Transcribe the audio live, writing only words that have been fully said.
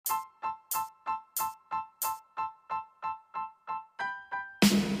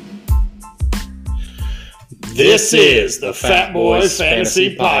This is the Fat Boys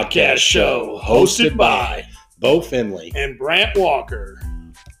Fantasy Podcast Show, hosted by Bo Finley and Brant Walker.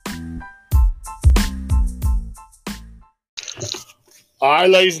 All right,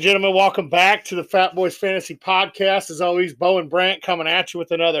 ladies and gentlemen, welcome back to the Fat Boys Fantasy Podcast. As always, Bo and Brant coming at you with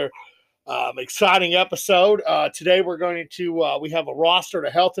another exciting episode. Today we're going to, we have a roster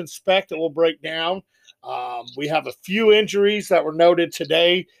to health inspect that we'll break down. We have a few injuries that were noted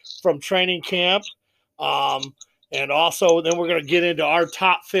today from training camp. And also then we're going to get into our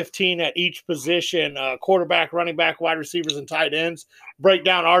top 15 at each position, quarterback, running back, wide receivers, and tight ends. Break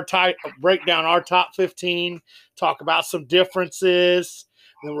down our top 15, talk about some differences.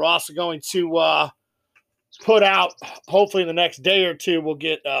 And then we're also going to put out, hopefully in the next day or two, we'll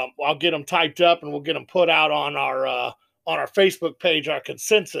get I'll get them typed up and we'll get them put out on our Facebook page, our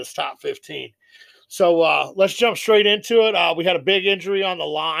consensus top 15. So let's jump straight into it. We had a big injury on the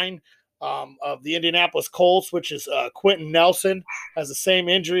line of the Indianapolis Colts, which is Quentin Nelson has the same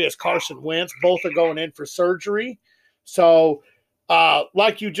injury as Carson Wentz. Both are going in for surgery. So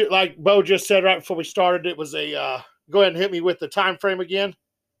like Bo just said right before we started, it was a go ahead and hit me with the time frame again.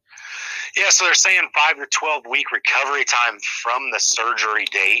 Yeah, so they're saying 5 to 12 week recovery time from the surgery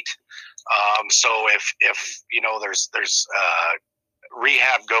date. So if you know there's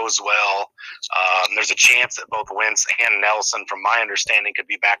rehab goes well, there's a chance that both Wentz and Nelson, from my understanding, could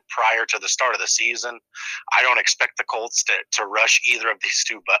be back prior to the start of the season. I don't expect the Colts to rush either of these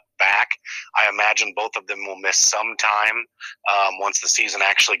two back. I imagine both of them will miss some time once the season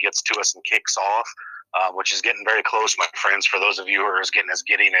actually gets to us and kicks off, which is getting very close, my friends, for those of you who are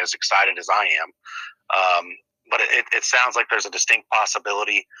getting as excited as I am. But it sounds like there's a distinct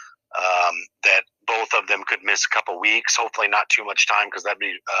possibility that both of them could miss a couple weeks, hopefully not too much time, because that'd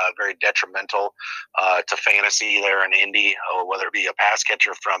be very detrimental to fantasy there in Indy, whether it be a pass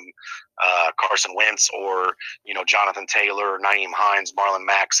catcher from Carson Wentz or, Jonathan Taylor, Nyheim Hines, Marlon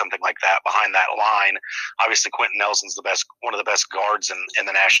Mack, something like that behind that line. Obviously, Quentin Nelson's one of the best guards in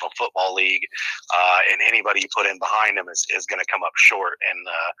the National Football League, and anybody you put in behind him is going to come up short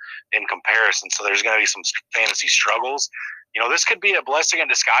in comparison. So there's going to be some fantasy struggles. This could be a blessing in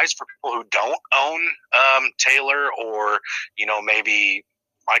disguise for people who don't own Taylor or, maybe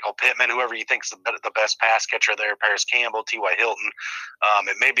Michael Pittman, whoever you think's the best pass catcher there, Paris Campbell, T.Y. Hilton.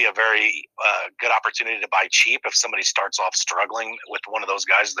 It may be a very good opportunity to buy cheap if somebody starts off struggling with one of those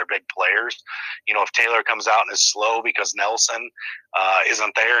guys. They're big players. If Taylor comes out and is slow because Nelson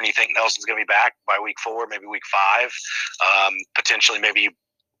isn't there, and you think Nelson's going to be back by week 4, maybe week 5, potentially maybe you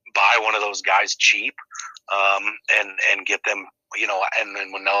buy one of those guys cheap and get them, and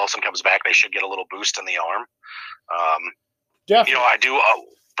then when Nelson comes back, they should get a little boost in the arm. Definitely.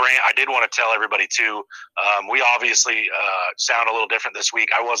 Brant, I did want to tell everybody too. We obviously sound a little different this week.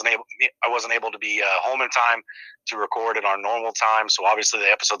 I wasn't able to be home in time to record at our normal time, so obviously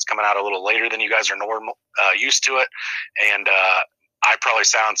the episode's coming out a little later than you guys are used to it, and I probably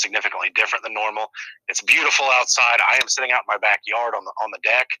sound significantly different than normal. It's beautiful outside. I am sitting out in my backyard on the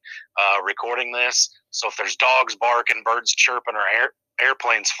deck recording this. So if there's dogs barking, birds chirping, or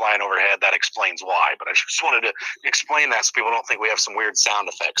airplanes flying overhead, that explains why. But I just wanted to explain that so people don't think we have some weird sound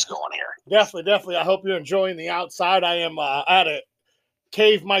effects going here. Definitely. I hope you're enjoying the outside. I had to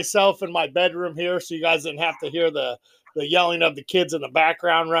cave myself in my bedroom here so you guys didn't have to hear the yelling of the kids in the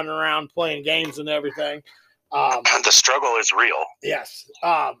background running around playing games and everything. The struggle is real. Yes.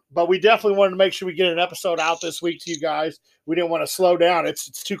 But we definitely wanted to make sure we get an episode out this week to you guys. We didn't want to slow down. It's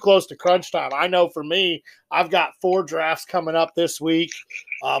too close to crunch time. I know for me, I've got 4 drafts coming up this week.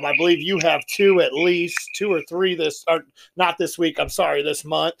 I believe you have 2 at least, 2 or 3 this month. I have this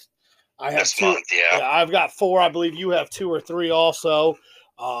 2. Month, yeah. I've got 4. I believe you have 2 or 3 also.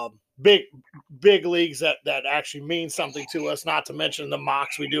 Big leagues that actually mean something to us, not to mention the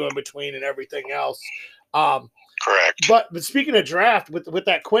mocks we do in between and everything else. Correct. But speaking of draft, with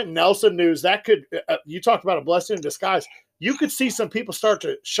that Quentin Nelson news, that could you talked about a blessing in disguise. You could see some people start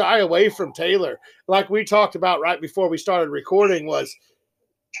to shy away from Taylor, like we talked about right before we started recording. Was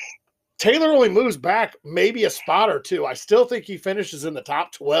Taylor only moves back maybe a spot or 2? I still think he finishes in the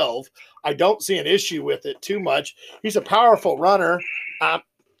top 12. I don't see an issue with it too much. He's a powerful runner.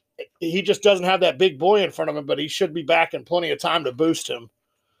 He just doesn't have that big boy in front of him, but he should be back in plenty of time to boost him.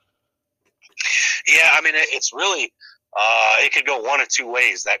 Yeah, I mean, it's really it could go one of 2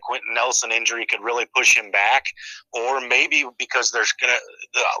 ways. That Quentin Nelson injury could really push him back, or maybe because there's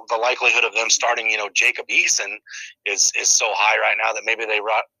the likelihood of them starting, Jacob Eason is so high right now that maybe they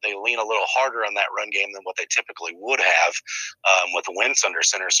lean a little harder on that run game than what they typically would have with Wentz under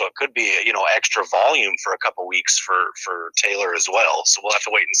center. So it could be extra volume for a couple weeks for Taylor as well. So we'll have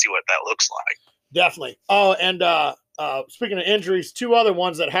to wait and see what that looks like. Definitely. Oh, and speaking of injuries, two other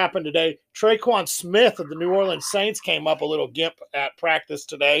ones that happened today. Traquan Smith of the New Orleans Saints came up a little gimp at practice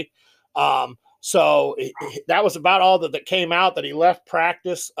today. So that was about all that came out, that he left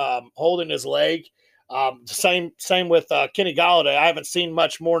practice holding his leg. Same with Kenny Golladay. I haven't seen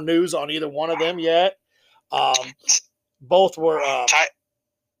much more news on either one of them yet. Both were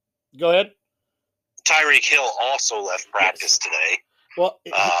go ahead. Tyreek Hill also left practice today. Well,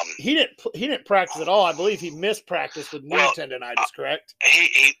 he didn't practice at all. I believe he missed practice with knee tendonitis, correct?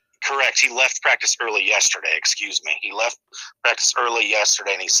 Correct. He left practice early yesterday. Excuse me. He left practice early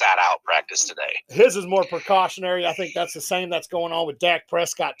yesterday, and he sat out practice today. His is more precautionary. I think that's the same that's going on with Dak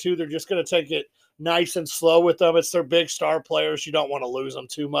Prescott, too. They're just going to take it nice and slow with them. It's their big star players. You don't want to lose them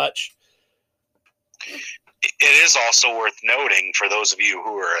too much. It is also worth noting, for those of you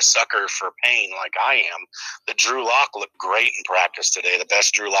who are a sucker for pain like I am, that Drew Lock looked great in practice today. The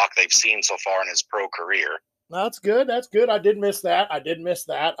best Drew Lock they've seen so far in his pro career. That's good. That's good. I did miss that.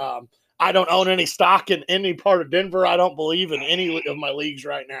 I don't own any stock in any part of Denver. I don't believe in any of my leagues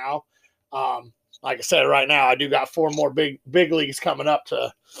right now. Like I said, right now I do got 4 more big leagues coming up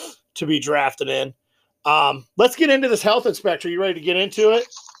to be drafted in. Let's get into this health inspector. You ready to get into it?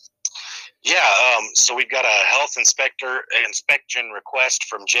 Yeah, so we've got a health inspection request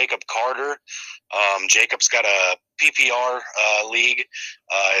from Jacob Carter. Jacob's got a PPR league.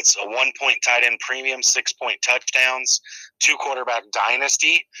 It's a 1-point tight end premium, 6-point touchdowns, 2-quarterback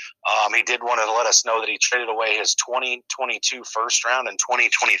dynasty. He did want to let us know that he traded away his 2022 first round and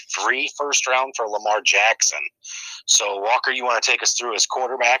 2023 first round for Lamar Jackson. So, Walker, you want to take us through his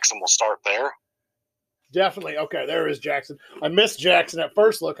quarterbacks, and we'll start there? Definitely. Okay, there is Jackson. I missed Jackson at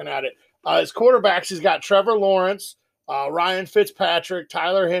first looking at it. His quarterbacks, he's got Trevor Lawrence, Ryan Fitzpatrick,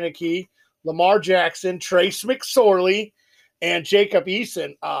 Tyler Heineke, Lamar Jackson, Trace McSorley, and Jacob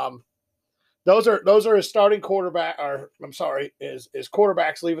Eason. Those are his starting quarterback. His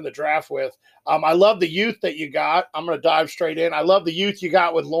quarterbacks leaving the draft with. I love the youth that you got. I'm going to dive straight in. I love the youth you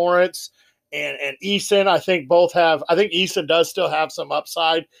got with Lawrence and Eason. I think Eason does still have some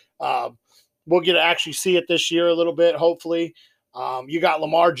upside. We'll get to actually see it this year a little bit, hopefully. You got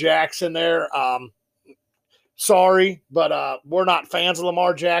Lamar Jackson there. Sorry, but we're not fans of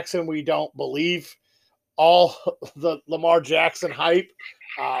Lamar Jackson. We don't believe all the Lamar Jackson hype.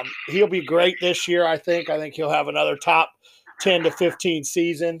 He'll be great this year, I think. I think he'll have another top 10 to 15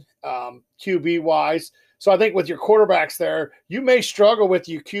 season, QB-wise. So I think with your quarterbacks there, you may struggle with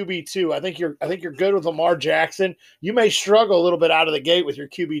your QB2. I think you're good with Lamar Jackson. You may struggle a little bit out of the gate with your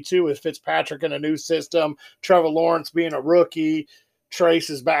QB2 with Fitzpatrick in a new system, Trevor Lawrence being a rookie,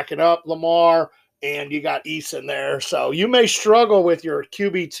 Trace is backing up Lamar, and you got Eason there. So you may struggle with your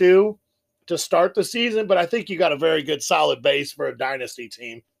QB2 to start the season, but I think you got a very good solid base for a dynasty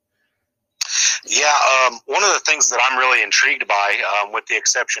team. Yeah, one of the things that I'm really intrigued by, with the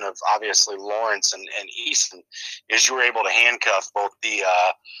exception of obviously Lawrence and Easton, is you were able to handcuff both the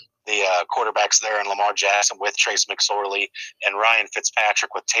quarterbacks there in Lamar Jackson with Trace McSorley and Ryan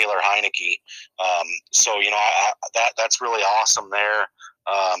Fitzpatrick with Taylor Heineke. So that's really awesome there,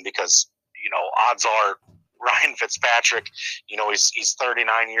 because odds are Ryan Fitzpatrick, he's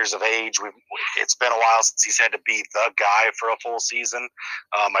 39 years of age. It's been a while since he's had to be the guy for a full season.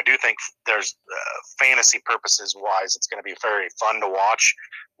 I do think there's fantasy purposes wise, it's going to be very fun to watch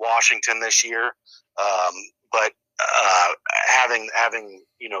Washington this year. But having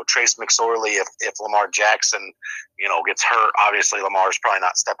Trace McSorley, if Lamar Jackson gets hurt, obviously Lamar's probably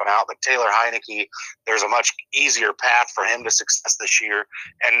not stepping out, but Taylor Heineke, there's a much easier path for him to success this year,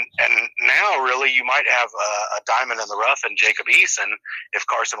 and now really you might have a diamond in the rough in Jacob Eason if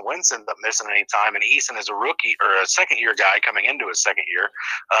Carson Wentz ends up missing any time, and Eason is a rookie or a second year guy coming into his second year,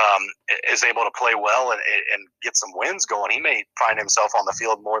 is able to play well and get some wins going. He may find himself on the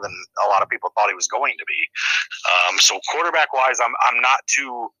field more than a lot of people thought he was going to be. So quarterback wise, I'm not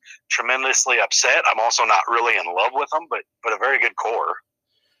too tremendously upset. I'm also not really in love with them, but a very good core.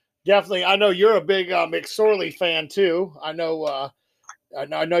 Definitely. I know you're a big McSorley fan too. I know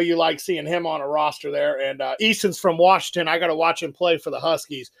you like seeing him on a roster there. And Easton's from Washington. I got to watch him play for the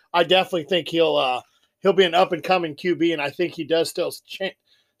Huskies. I definitely think he'll be an up and coming QB, and I think he does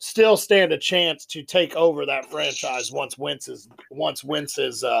still stand a chance to take over that franchise once Wentz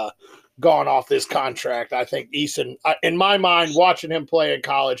is gone off this contract. I think Eason, in my mind, watching him play in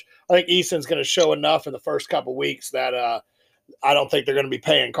college, I think Eason's going to show enough in the first couple weeks that I don't think they're going to be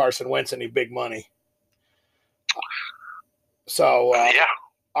paying Carson Wentz any big money. So yeah,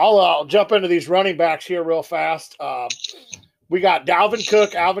 I'll jump into these running backs here real fast. We got Dalvin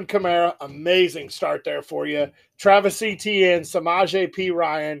Cook, Alvin Kamara, amazing start there for you. Travis Etienne, Samaje P.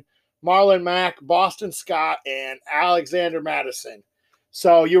 Ryan, Marlon Mack, Boston Scott, and Alexander Madison.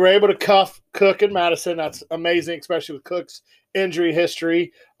 So you were able to cuff Cook and Madison. That's amazing, especially with Cook's injury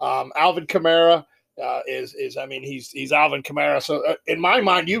history. Alvin Kamara he's Alvin Kamara. So in my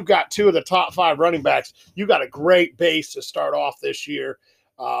mind, you've got two of the top 5 running backs. You got a great base to start off this year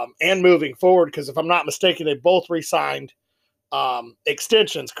and moving forward. Because if I'm not mistaken, they both re-signed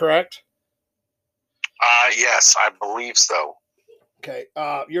extensions, correct? Yes, I believe so. Okay.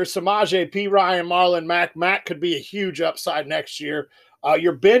 Your Samaje P. Ryan, Marlon Mack. Mack could be a huge upside next year.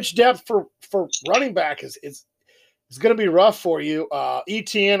 Your bench depth for running back is going to be rough for you.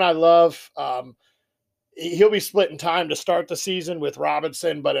 ETN, I love. He'll be splitting time to start the season with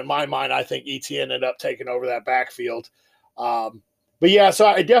Robinson, but in my mind, I think ETN ended up taking over that backfield. But yeah, so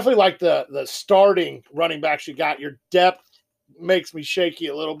I definitely like the starting running backs you got. Your depth makes me shaky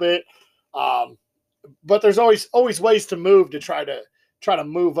a little bit. But there's always ways to move to try to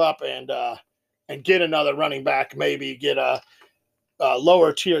move up and get another running back, maybe get a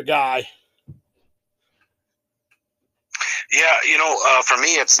lower tier guy. Yeah, for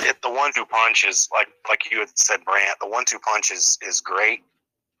me, the 1-2 punch is like you had said, Brant. The 1-2 punch is great.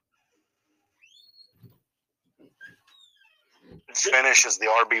 Finish is the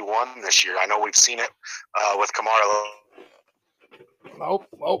RB1 this year. I know we've seen it with Kamara.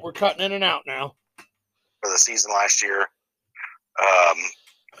 Oh, we're cutting in and out now. For the season last year.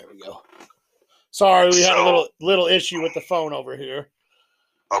 There we go. Sorry, we had a little issue with the phone over here.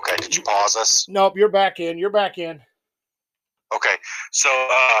 Okay, did you pause us? Nope, you're back in. Okay, so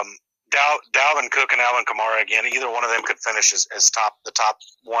Dalvin Cook and Alvin Kamara again. Either one of them could finish as the top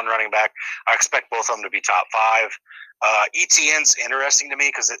 1 running back. I expect both of them to be top 5. ETN's interesting to me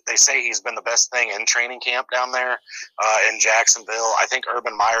because they say he's been the best thing in training camp down there in Jacksonville. I think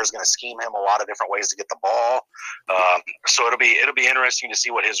Urban Meyer is going to scheme him a lot of different ways to get the ball. So it'll be interesting to see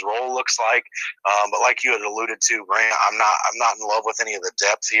what his role looks like. But like you had alluded to, Grant, I'm not in love with any of the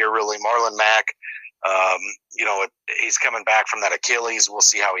depth here really. Marlon Mack, he's coming back from that Achilles. We'll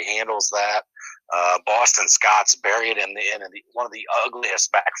see how he handles that. Boston Scott's buried in one of the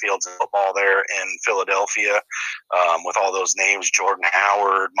ugliest backfields in football there in Philadelphia, with all those names: Jordan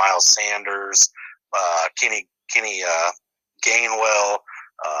Howard, Miles Sanders, Kenny Gainwell.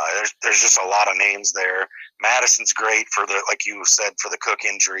 There's just a lot of names there. Madison's great like you said, for the Cook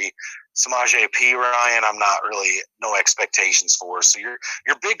injury. Samaje P. Ryan, I'm not really no expectations for. So your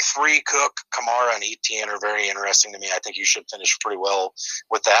big 3, Cook, Kamara, and ETN are very interesting to me. I think you should finish pretty well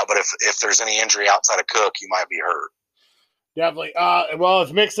with that. But if there's any injury outside of Cook, you might be hurt. Definitely. Well,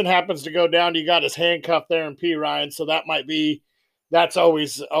 if Mixon happens to go down, you got his handcuff there in P. Ryan, so that's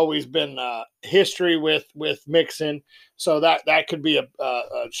always been history with Mixon. So that could be a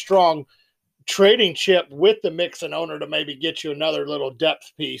strong trading chip with the Mixon owner to maybe get you another little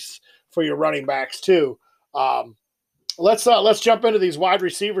depth piece for your running backs too. Let's jump into these wide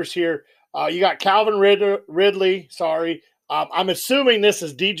receivers here. You got Calvin Ridley. Sorry. I'm assuming this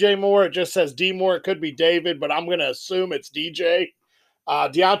is DJ Moore. It just says D Moore. It could be David, but I'm going to assume it's DJ.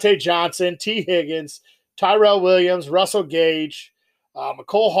 Deontay Johnson, T. Higgins, Tyrell Williams, Russell Gage,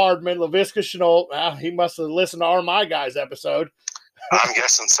 McCole Hardman, Laviska Shenault. He must have listened to our My Guys episode. I'm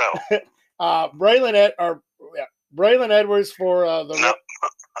guessing so. Braylon Edwards for the. No.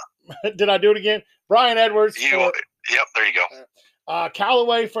 Did I do it again? Brian Edwards. Yep, there you go.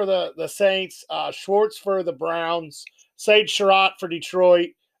 Callaway for the Saints. Schwartz for the Browns. Sage Surratt for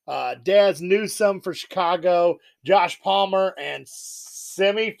Detroit. Daz Newsome for Chicago. Josh Palmer and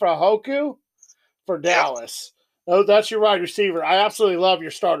Semi Fehoko for Dallas. Oh, that's your wide receiver. I absolutely love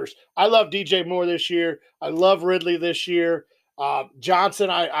your starters. I love DJ Moore this year. I love Ridley this year. Johnson,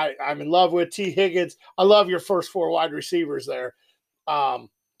 I'm in love with. T. Higgins. I love your first 4 wide receivers there.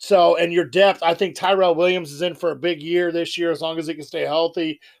 And your depth, I think Tyrell Williams is in for a big year this year as long as he can stay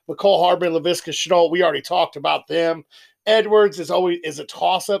healthy. McCole Hardman, Laviska Shenault, we already talked about them. Edwards is a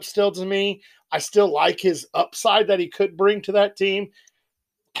toss-up still to me. I still like his upside that he could bring to that team.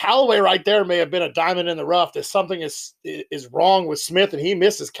 Callaway right there may have been a diamond in the rough. That something is wrong with Smith and he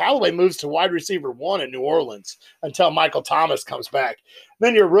misses. Callaway moves to wide receiver 1 in New Orleans until Michael Thomas comes back.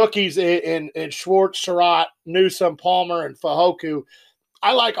 Then your rookies in Schwartz, Surratt, Newsome, Palmer, and Fehoko.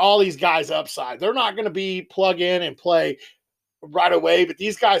 I like all these guys' upside. They're not going to be plug in and play right away, but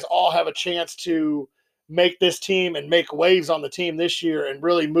these guys all have a chance to make this team and make waves on the team this year and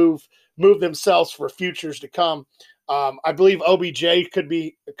really move themselves for futures to come. I believe OBJ could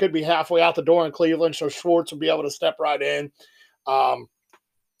be halfway out the door in Cleveland, so Schwartz will be able to step right in.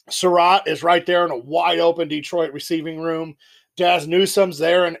 Surratt is right there in a wide open Detroit receiving room. Daz Newsome's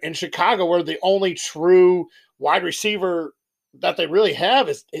there in Chicago, where the only true wide receiver that they really have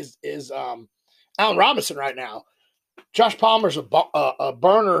is Allen Robinson right now. Josh Palmer's a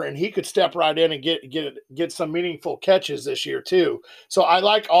burner, and he could step right in and get some meaningful catches this year too. So I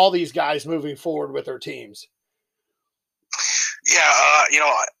like all these guys moving forward with their teams. Yeah,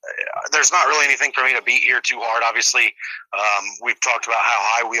 there's not really anything for me to beat here too hard. Obviously, we've talked about how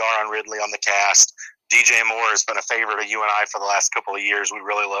high we are on Ridley on the cast. DJ Moore has been a favorite of you and I for the last couple of years. We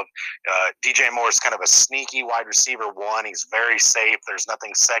really love DJ Moore is kind of a sneaky wide receiver one. He's very safe. There's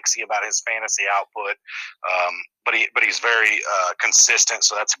nothing sexy about his fantasy output, but he's very consistent.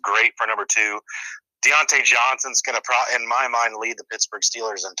 So that's great for number two. Deontay Johnson's going to, in my mind, lead the Pittsburgh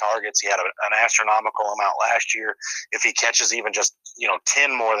Steelers in targets. He had an astronomical amount last year. If he catches even just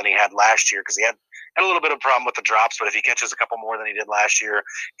 10 more than he had last year, because he had a little bit of a problem with the drops, but if he catches a couple more than he did last year,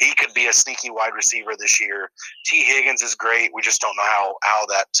 he could be a sneaky wide receiver this year. T. Higgins is great. We just don't know how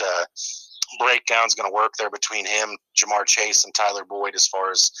that breakdown is going to work there between him, Jamar Chase, and Tyler Boyd as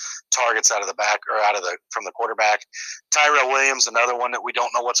far as targets out of the back or from the quarterback. Tyrell Williams, another one that we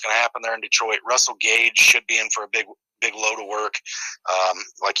don't know what's going to happen there in Detroit. Russell Gage should be in for a big load of work.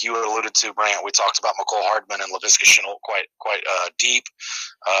 Like you alluded to, Brant, we talked about McCole Hardman and Laviska Shenault quite deep.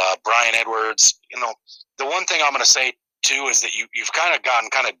 Brian Edwards. The one thing I'm going to say too is that you've kind of gotten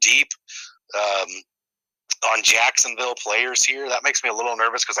kind of deep on Jacksonville players here. That makes me a little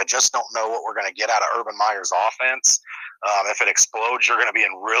nervous because I just don't know what we're going to get out of Urban Meyer's offense. If it explodes, you're going to be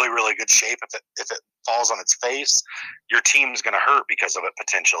in really, really good shape. If it falls on its face, your team's going to hurt because of it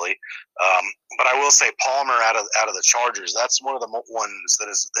potentially. But I will say Palmer out of the Chargers, that's one of the ones that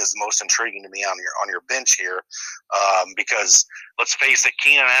is most intriguing to me on your bench here, because let's face it,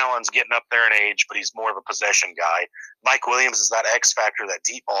 Keenan Allen's getting up there in age, but he's more of a possession guy. Mike Williams is that X factor, that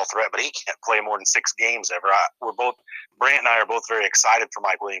deep ball threat, but he can't play more than 6 games ever. Brant and I are both very excited for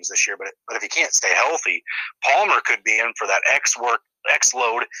Mike Williams this year, but if he can't stay healthy, Palmer could be in for that X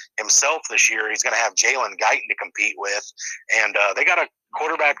load himself this year. He's going to have Jalen Guyton to compete with, and they got a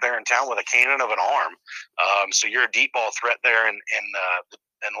quarterback there in town with a cannon of an arm. So you're a deep ball threat there in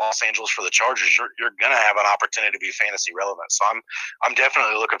Los Angeles for the Chargers. You're going to have an opportunity to be fantasy relevant. So I'm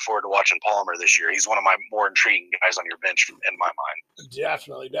definitely looking forward to watching Palmer this year. He's one of my more intriguing guys on your bench in my mind.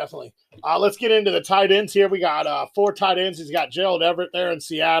 Definitely. Let's get into the tight ends here. We got 4 tight ends. He's got Gerald Everett there in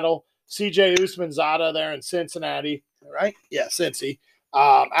Seattle, C.J. Usman-Zada there in Cincinnati. Right? Yeah, Cincy.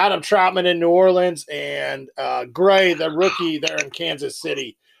 Adam Troutman in New Orleans, and Gray, the rookie, there in Kansas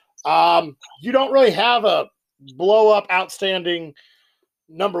City. You don't really have a blow-up, outstanding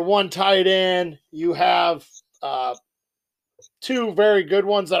number 1 tight end. You have 2 very good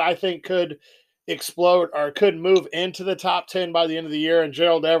ones that I think could explode or could move into the top 10 by the end of the year, and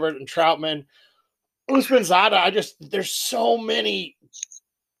Gerald Everett and Troutman. Usman-Zada, there's so many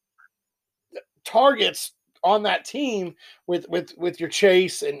targets on that team with your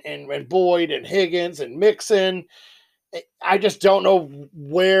Chase and Boyd and Higgins and Mixon. I just don't know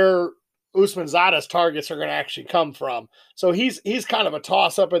where Usman-Zada's targets are going to actually come from. So he's kind of a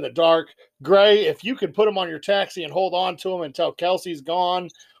toss up in the dark. Gray, if you can put him on your taxi and hold on to him until Kelsey's gone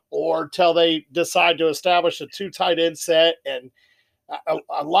or till they decide to establish a 2 tight end set, and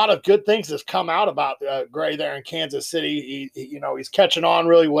a lot of good things has come out about Gray there in Kansas City. He's catching on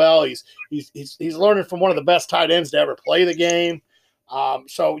really well. He's learning from one of the best tight ends to ever play the game.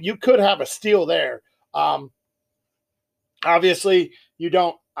 So you could have a steal there. Obviously,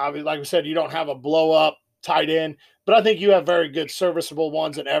 like we said, you don't have a blow up tight end, but I think you have very good serviceable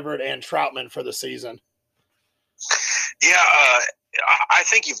ones in Everett and Troutman for the season. Yeah, I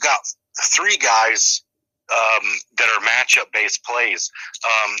think you've got 3 guys that are matchup-based plays.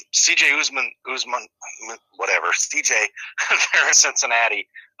 C.J. Usman, whatever, C.J. there in Cincinnati,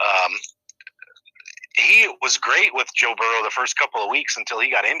 he was great with Joe Burrow the first couple of weeks until he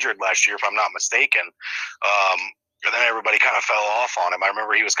got injured last year, if I'm not mistaken. And then everybody kind of fell off on him. I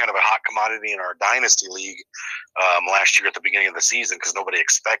remember he was kind of a hot commodity in our Dynasty League last year at the beginning of the season because nobody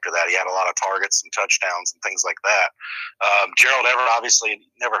expected that. He had a lot of targets and touchdowns and things like that. Gerald Everett, obviously,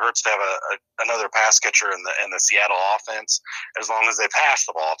 never hurts to have another pass catcher in the Seattle offense as long as they pass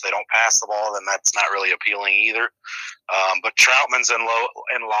the ball. If they don't pass the ball, then that's not really appealing either. But Troutman's in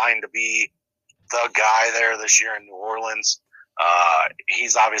line to be the guy there this year in New Orleans.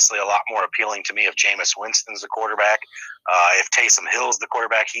 He's obviously a lot more appealing to me if Jameis Winston's the quarterback. If Taysom Hill's the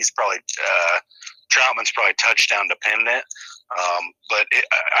quarterback, he's probably Troutman's probably touchdown dependent. But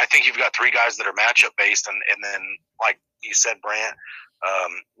I think you've got 3 guys that are matchup based, and then like you said, Brant,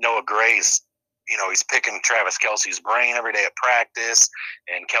 Noah Gray's, he's picking Travis Kelce's brain every day at practice,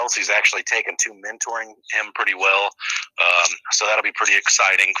 and Kelce's actually taken to mentoring him pretty well. So that'll be pretty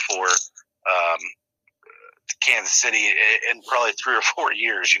exciting for Kansas City in probably 3 or 4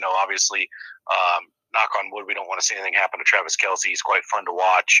 years. Obviously, knock on wood, we don't want to see anything happen to Travis Kelce. He's quite fun to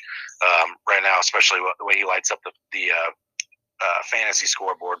watch right now, especially the way he lights up the fantasy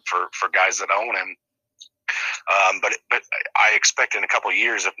scoreboard for guys that own him. But I expect in a couple of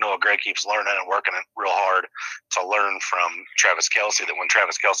years, if Noah Gray keeps learning and working real hard to learn from Travis Kelce, that when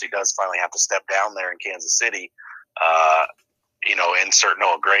Travis Kelce does finally have to step down there in Kansas City, insert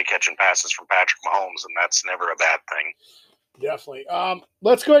Noah Gray catching passes from Patrick Mahomes, and that's never a bad thing. Definitely.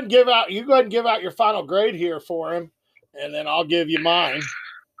 Let's go ahead and go ahead and give out your final grade here for him, and then I'll give you mine.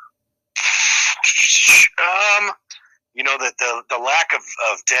 The lack of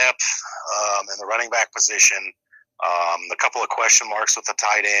depth in the running back position, the couple of question marks with the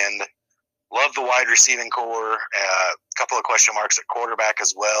tight end. Love the wide receiving core. A couple of question marks at quarterback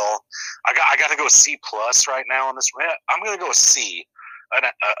as well. I got to go C plus right now on this. I'm going to go a C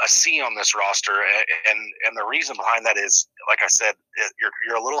on this roster, and the reason behind that is, like I said,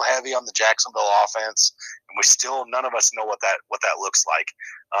 you're a little heavy on the Jacksonville offense, and none of us know what that looks like.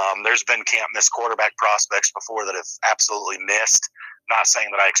 There's been can't miss quarterback prospects before that have absolutely missed. Not saying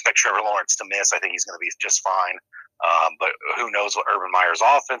that I expect Trevor Lawrence to miss. I think he's going to be just fine. But who knows what Urban Meyer's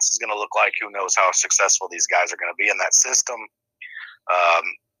offense is going to look like? Who knows how successful these guys are going to be in that system?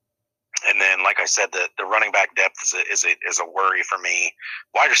 And then, like I said, the running back depth is a worry for me.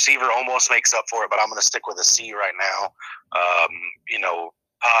 Wide receiver almost makes up for it, but I'm going to stick with a C right now.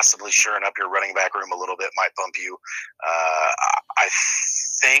 Possibly shoring up your running back room a little bit might bump you. I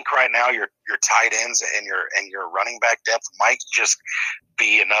think right now your tight ends and your running back depth might just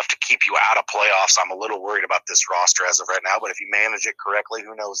be enough to keep you out of playoffs. I'm a little worried about this roster as of right now, but if you manage it correctly,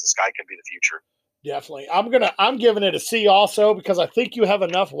 who knows? This guy could be the future. Definitely. I'm giving it a C also, because I think you have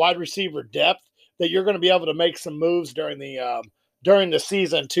enough wide receiver depth that you're going to be able to make some moves during the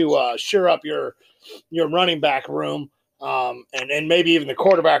season to shore up your running back room. And maybe even the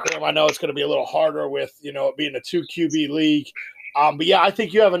quarterback room. I know it's going to be a little harder with, it being a 2 QB league. But yeah, I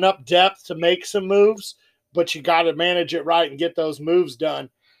think you have enough depth to make some moves, but you got to manage it right and get those moves done.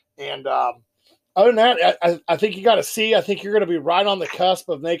 And other than that, I think you got to see. I think you're going to be right on the cusp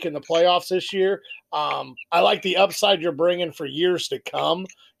of making the playoffs this year. I like the upside you're bringing for years to come.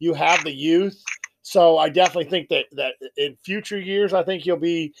 You have the youth. So I definitely think that in future years, I think you'll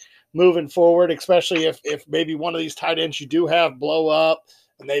be moving forward, especially if maybe one of these tight ends you do have blow up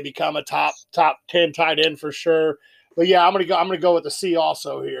and they become a top 10 tight end for sure. But yeah, I'm gonna go with the C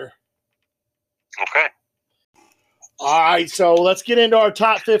also here. Okay. All right, so let's get into our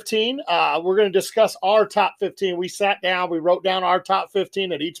top 15. We're going to discuss our top 15. We sat down, we wrote down our top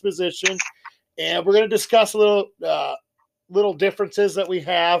 15 at each position, and we're going to discuss a little differences that we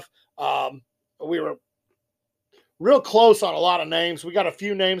have. We were real close on a lot of names. We got a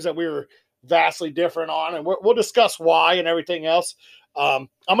few names that we were vastly different on, and we'll discuss why and everything else. I'm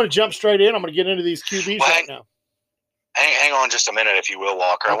going to jump straight in. I'm going to get into these QBs right now. Hang on just a minute, if you will,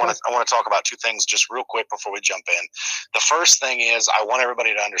 Walker. Okay. I want to talk about two things just real quick before we jump in. The first thing is I want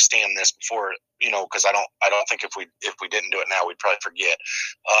everybody to understand this before, because I don't think if we didn't do it now, we'd probably forget.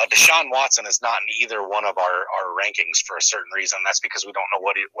 Deshaun Watson is not in either one of our rankings for a certain reason. That's because we don't know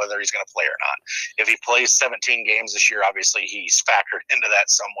whether he's going to play or not. If he plays 17 games this year, obviously he's factored into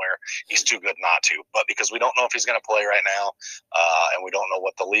that somewhere. He's too good not to. But because we don't know if he's going to play right now, and we don't know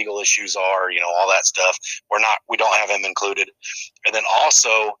what the legal issues are, all that stuff, we don't have him included. And then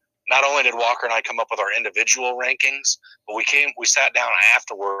also, not only did Walker and I come up with our individual rankings, but we sat down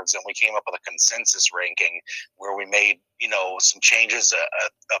afterwards and we came up with a consensus ranking where we made, some changes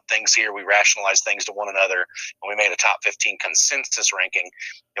of things here. We rationalized things to one another, and we made a top 15 consensus ranking.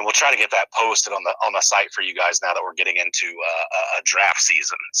 And we'll try to get that posted on the site for you guys now that we're getting into a draft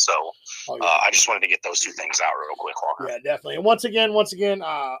season. So I just wanted to get those two things out real quick, Walker. Yeah, definitely. And once again,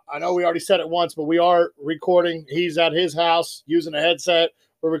 I know we already said it once, but we are recording. He's at his house using a headset.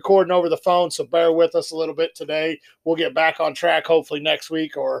 We're recording over the phone, so bear with us a little bit today. We'll get back on track hopefully next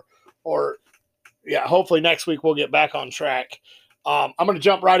week, hopefully next week we'll get back on track. I'm going to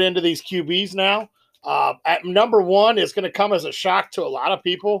jump right into these QBs now. At number one, it's going to come as a shock to a lot of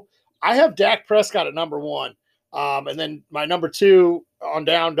people. I have Dak Prescott at number one. And then my number two on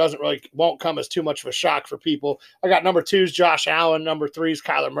down won't come as too much of a shock for people. I got number two is Josh Allen. Number three is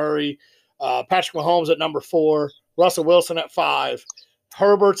Kyler Murray. Patrick Mahomes at number 4. Russell Wilson at 5.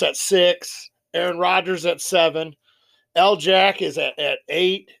 Herbert's at 6. Aaron Rodgers at 7. Jack is at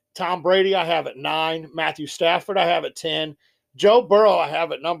 8. Tom Brady I have at 9. Matthew Stafford I have at 10. Joe Burrow I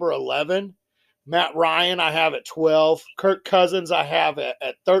have at number 11. Matt Ryan I have at 12. Kirk Cousins I have at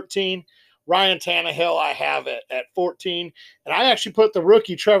 13. Ryan Tannehill I have at 14. And I actually put the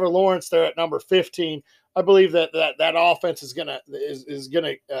rookie Trevor Lawrence there at number 15. I believe that offense is gonna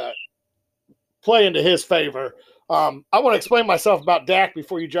play into his favor. I want to explain myself about Dak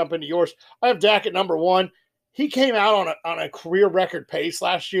before you jump into yours. I have Dak at number one. He came out on a career record pace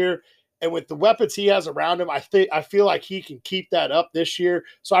last year, and with the weapons he has around him, I feel like he can keep that up this year.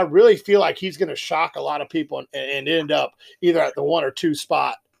 So I really feel like he's going to shock a lot of people and end up either at the 1 or 2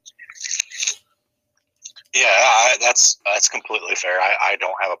 spot. Yeah, that's completely fair. I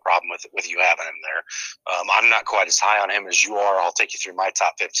don't have a problem with you having him there. I'm not quite as high on him as you are. I'll take you through my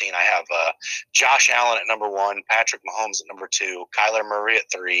top 15. I have Josh Allen at number 1, Patrick Mahomes at number 2, Kyler Murray at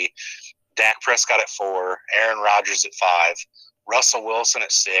 3, Dak Prescott at 4, Aaron Rodgers at 5, Russell Wilson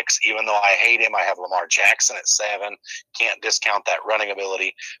at 6. Even though I hate him, I have Lamar Jackson at 7. Can't discount that running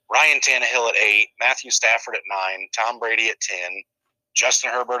ability. Ryan Tannehill at 8, Matthew Stafford at 9, Tom Brady at 10,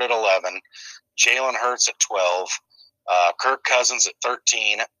 Justin Herbert at 11, Jalen Hurts at 12, Kirk Cousins at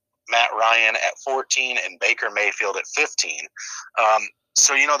 13, Matt Ryan at 14, and Baker Mayfield at 15.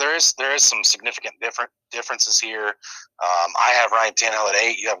 So there is some significant differences here. I have Ryan Tannehill at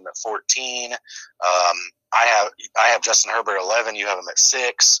 8. You have him at 14. I have Justin Herbert at 11. You have him at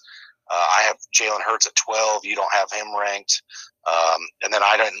 6. I have Jalen Hurts at 12. You don't have him ranked. And then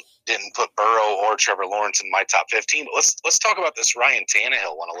I didn't put Burrow or Trevor Lawrence in my top 15. But let's talk about this Ryan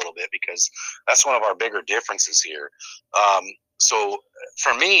Tannehill one a little bit, because that's one of our bigger differences here. So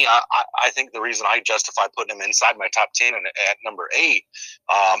for me, I think the reason I justify putting him inside my top 10 and at number 8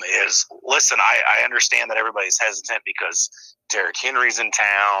 is, listen, I understand that everybody's hesitant because Derrick Henry's in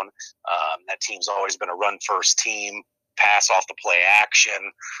town. That team's always been a run-first team, pass off the play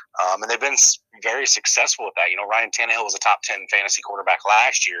action, and they've been very successful with that. Ryan Tannehill was a top 10 fantasy quarterback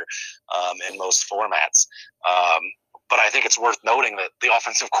last year in most formats. But I think it's worth noting that the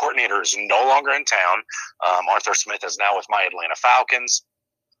offensive coordinator is no longer in town. Arthur Smith is now with my Atlanta Falcons.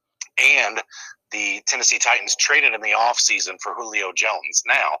 And the Tennessee Titans traded in the offseason for Julio Jones.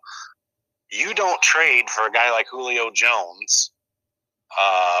 Now, you don't trade for a guy like Julio Jones,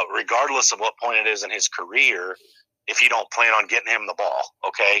 regardless of what point it is in his career, if you don't plan on getting him the ball,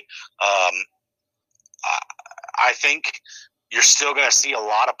 okay? I think you're still going to see a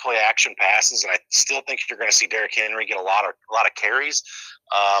lot of play action passes, and I still think you're going to see Derrick Henry get a lot of carries.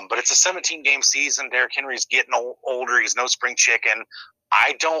 But it's a 17-game season. Derrick Henry's getting older. He's no spring chicken.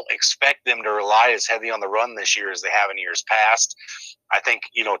 I don't expect them to rely as heavy on the run this year as they have in years past. I think,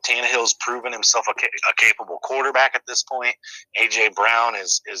 Tannehill's proven himself a capable quarterback at this point. A.J. Brown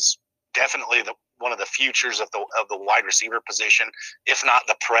is definitely one of the futures of the wide receiver position, if not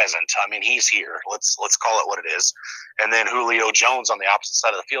the present. I mean, he's here. Let's call it what it is. And then Julio Jones on the opposite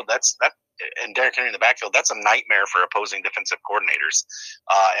side of the field. And Derrick Henry in the backfield. That's a nightmare for opposing defensive coordinators.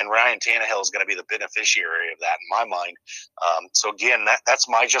 And Ryan Tannehill is going to be the beneficiary of that in my mind. So again, that's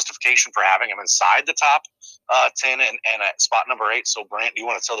my justification for having him inside the top 10 and at spot number 8. So Brant, do you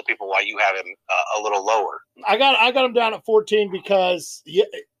want to tell the people why you have him a little lower? I got him down at 14 because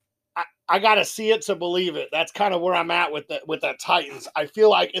I got to see it to believe it. That's kind of where I'm at with the Titans. I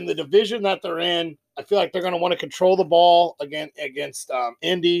feel like in the division that they're in, I feel like they're going to want to control the ball against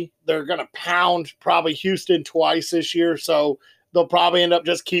Indy. They're going to pound probably Houston twice this year, so they'll probably end up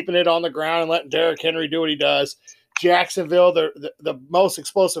just keeping it on the ground and letting Derrick Henry do what he does. Jacksonville, the most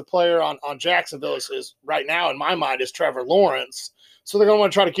explosive player on Jacksonville is right now, in my mind, is Trevor Lawrence. So they're going to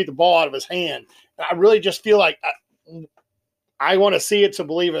want to try to keep the ball out of his hand. And I really just feel like I want to see it to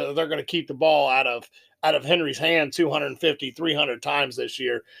believe it that they're going to keep the ball out of Henry's hand 250, 300 times this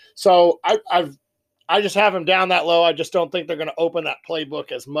year. So I just have him down that low. I just don't think they're going to open that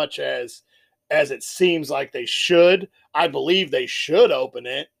playbook as much as it seems like they should. I believe they should open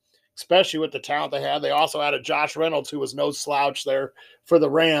it, especially with the talent they have. They also added Josh Reynolds, who was no slouch there for the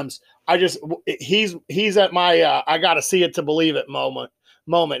Rams. He's at my I got to see it to believe it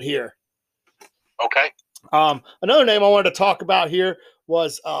moment here. Okay. Another name I wanted to talk about here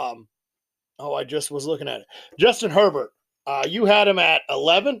was I just was looking at it. Justin Herbert. You had him at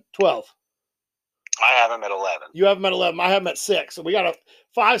 11, 12. I have him at 11. You have him at 11. I have him at 6. So we got a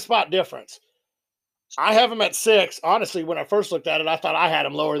 5-spot difference. I have him at 6. Honestly, when I first looked at it, I thought I had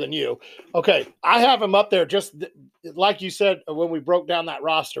him lower than you. Okay, I have him up there just like you said when we broke down that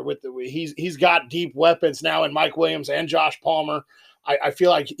roster. He's got deep weapons now in Mike Williams and Josh Palmer. I feel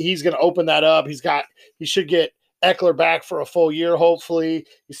like he's going to open that up. He should get Eckler back for a full year, hopefully.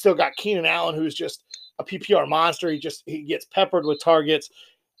 He's still got Keenan Allen, who's just a PPR monster. He gets peppered with targets.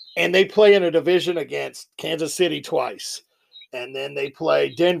 And they play in a division against Kansas City twice. And then they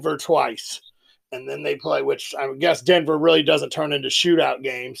play Denver twice. And then they play, which I guess Denver really doesn't turn into shootout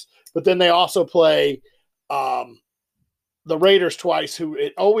games. But then they also play the Raiders twice, who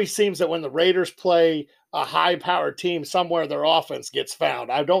it always seems that when the Raiders play a high-powered team, somewhere their offense gets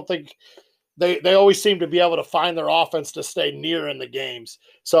found. I don't think they always seem to be able to find their offense to stay near in the games.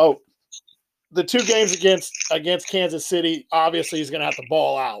 So the two games against Kansas City, obviously he's going to have to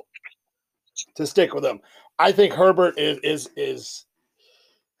ball out to stick with them. I think Herbert has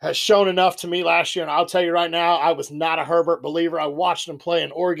shown enough to me last year, and I'll tell you right now, I was not a Herbert believer. I watched him play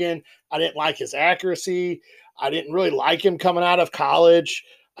in Oregon. I didn't like his accuracy. I didn't really like him coming out of college.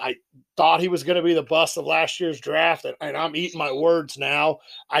 I thought he was going to be the bust of last year's draft, and I'm eating my words now.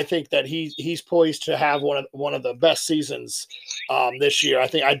 I think that he's poised to have one of the best seasons this year. I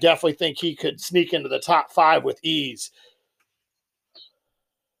definitely think he could sneak into the top 5 with ease.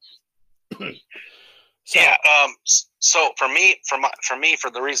 Yeah. So for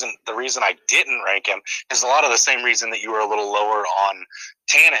the reason I didn't rank him is a lot of the same reason that you were a little lower on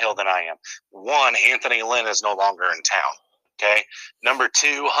Tannehill than I am. One, Anthony Lynn is no longer in town. Okay. Number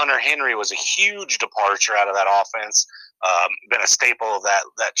 2, Hunter Henry was a huge departure out of that offense. Been a staple of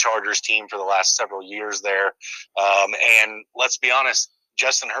that Chargers team for the last several years there. And let's be honest,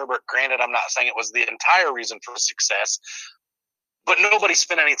 Justin Herbert, granted, I'm not saying it was the entire reason for success, but nobody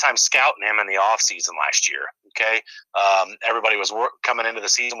spent any time scouting him in the offseason last year, okay? Everybody was coming into the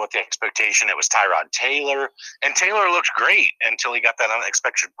season with the expectation it was Tyrod Taylor, and Taylor looked great until he got that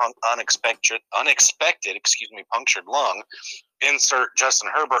unexpected punctured lung. Insert Justin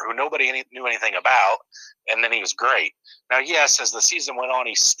Herbert, who nobody knew anything about, and then he was great. Now, yes, as the season went on,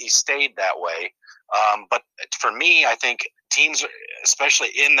 he stayed that way. But for me, I think teams, especially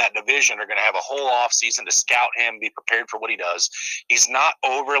in that division, are going to have a whole off season to scout him, be prepared for what he does. He's not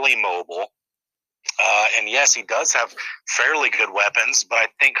overly mobile. And yes, he does have fairly good weapons, but I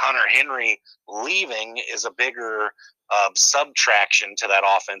think Hunter Henry leaving is a bigger subtraction to that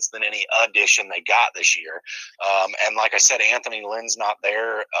offense than any addition they got this year. And like I said, Anthony Lynn's not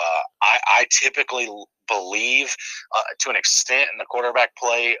there. I typically believe to an extent in the quarterback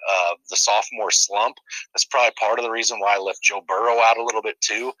play of the sophomore slump. That's probably part of the reason why I left Joe Burrow out a little bit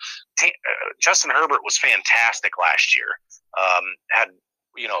too. Justin Herbert was fantastic last year. Had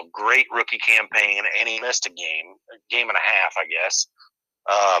great rookie campaign, and he missed a game and a half, I guess.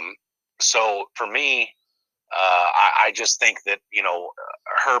 So for me, I just think that,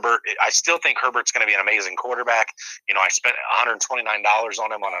 Herbert, I still think Herbert's going to be an amazing quarterback. I spent $129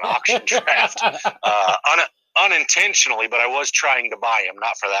 on him on an auction draft, unintentionally, but I was trying to buy him,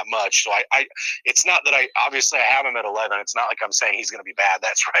 not for that much. So it's not that I have him at 11. It's not like I'm saying he's going to be bad.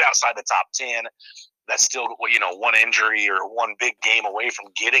 That's right outside the top 10. That's still, one injury or one big game away from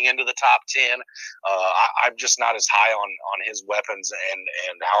getting into the top 10. I'm just not as high on his weapons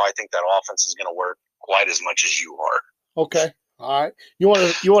and how I think that offense is going to work quite as much as you are. Okay. All right. You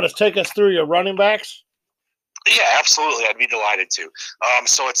want to take us through your running backs? Yeah, absolutely. I'd be delighted to.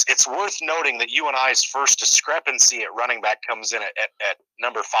 So it's worth noting that you and I's first discrepancy at running back comes in at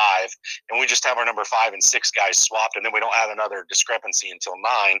number 5, and we just have our number 5 and 6 guys swapped, and then we don't have another discrepancy until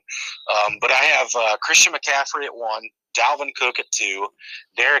 9. But I have Christian McCaffrey at 1, Dalvin Cook at 2,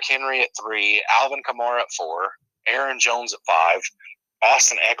 Derrick Henry at 3, Alvin Kamara at 4, Aaron Jones at 5,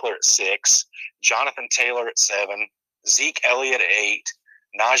 Austin Eckler at 6, Jonathan Taylor at 7, Zeke Elliott at 8,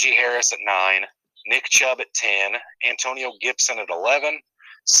 Najee Harris at 9, Nick Chubb at 10, Antonio Gibson at 11,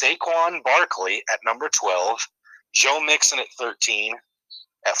 Saquon Barkley at number 12, Joe Mixon at 13.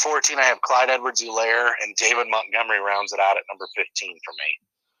 At 14, I have Clyde Edwards-Helaire, and David Montgomery rounds it out at number 15 for me.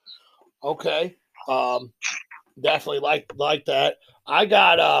 Okay. Definitely like that. I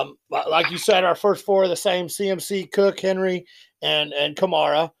got, like you said, our first 4 are the same: CMC, Cook, Henry, and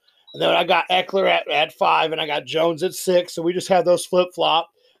Kamara. And then I got Eckler at 5, and I got Jones at 6. So we just have those flip-flop.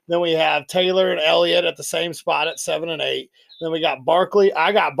 Then we have Taylor and Elliott at the same spot at 7 and 8. Then we got Barkley.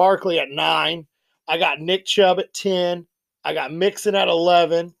 I got Barkley at 9. I got Nick Chubb at 10. I got Mixon at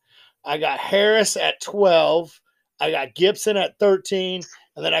 11. I got Harris at 12. I got Gibson at 13.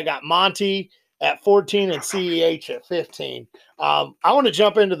 And then I got Monty at 14 and CEH at 15. I want to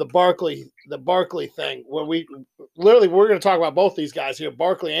jump into the Barkley thing where we're going to talk about both these guys here,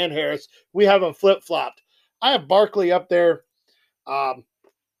 Barkley and Harris. We have them flip-flopped. I have Barkley up there.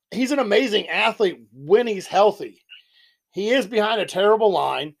 He's an amazing athlete when he's healthy. He is behind a terrible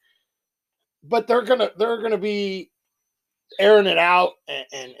line, but they're gonna be airing it out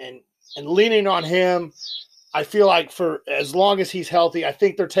and leaning on him. I feel like for as long as he's healthy, I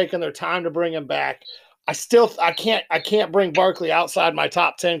think they're taking their time to bring him back. I can't bring Barkley outside my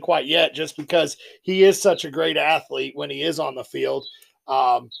top 10 quite yet, just because he is such a great athlete when he is on the field.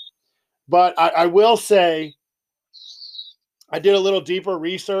 But I will say, I did a little deeper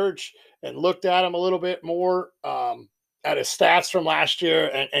research and looked at him a little bit more. at his stats from last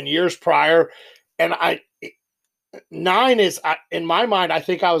year and years prior. And 9 is, in my mind, I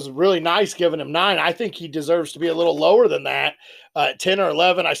think I was really nice giving him 9. I think he deserves to be a little lower than that, 10 or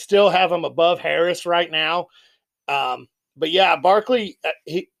 11. I still have him above Harris right now. But yeah, Barkley,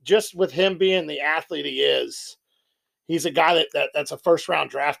 he just with him being the athlete he is, he's a guy that's a first round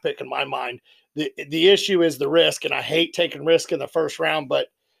draft pick in my mind. The issue is the risk, and I hate taking risk in the first round. But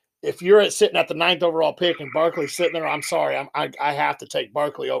if you're sitting at the 9th overall pick and Barkley's sitting there, I'm sorry, I have to take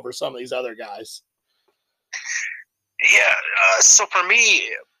Barkley over some of these other guys. Yeah. So for me,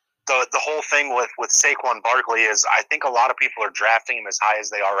 the whole thing with Saquon Barkley is I think a lot of people are drafting him as high as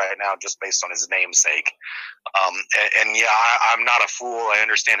they are right now just based on his namesake. And yeah, I'm not a fool. I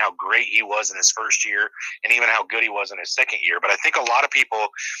understand how great he was in his first year and even how good he was in his second year. But I think a lot of people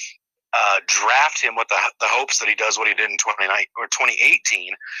draft him with the hopes that he does what he did in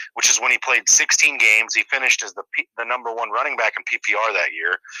 2018, which is when he played 16 games. He finished as the number 1 running back in PPR that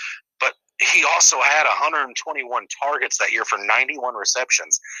year. But he also had 121 targets that year for 91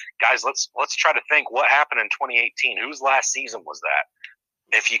 receptions. Guys, let's try to think what happened in 2018. Whose last season was that?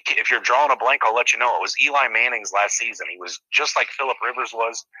 If you're drawing a blank, I'll let you know. It was Eli Manning's last season. He was just like Phillip Rivers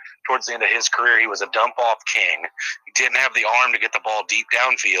was towards the end of his career. He was a dump-off king. He didn't have the arm to get the ball deep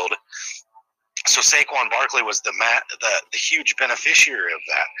downfield. So Saquon Barkley was the huge beneficiary of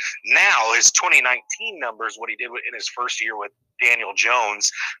that. Now, his 2019 numbers, what he did in his first year with Daniel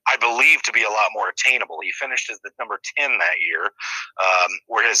Jones, I believe to be a lot more attainable. He finished as the number 10 that year,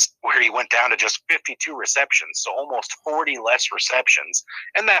 where he went down to just 52 receptions, so almost 40 less receptions.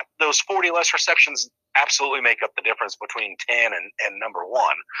 And those 40 less receptions absolutely make up the difference between 10 and number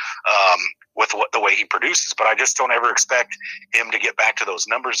 1 with the way he produces. But I just don't ever expect him to get back to those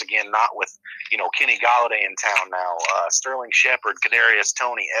numbers again, not with Kenny Golladay in town now, Sterling Shepard, Kadarius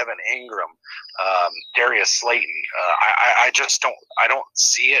Toney, Evan Ingram, Darius Slayton. I don't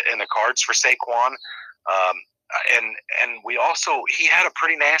see it in the cards for Saquon. And he had a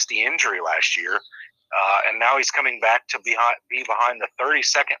pretty nasty injury last year. And now he's coming back to be behind the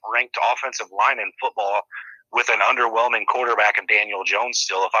 32nd ranked offensive line in football with an underwhelming quarterback in Daniel Jones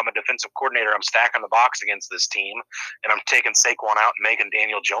still. If I'm a defensive coordinator, I'm stacking the box against this team, and I'm taking Saquon out and making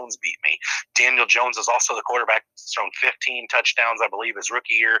Daniel Jones beat me. Daniel Jones is also the quarterback that's thrown 15 touchdowns, I believe, his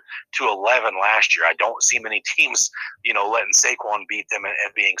rookie year to 11 last year. I don't see many teams, letting Saquon beat them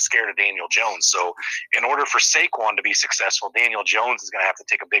and being scared of Daniel Jones. So in order for Saquon to be successful, Daniel Jones is going to have to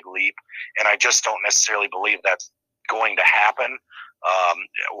take a big leap, and I just don't necessarily believe that's going to happen.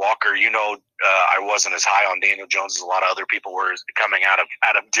 Walker, I wasn't as high on Daniel Jones as a lot of other people were coming out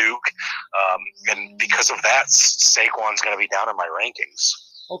of Duke, and because of that, Saquon's going to be down in my rankings.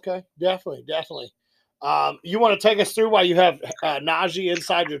 Okay, definitely. You want to take us through why you have Najee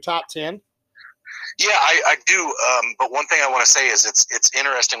inside your top 10? Yeah, I do. But one thing I want to say is it's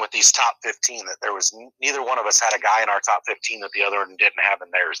interesting with these top 15 that there was neither one of us had a guy in our top 15 that the other one didn't have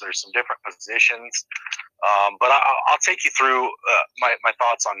in theirs. There's some different positions. But I'll take you through my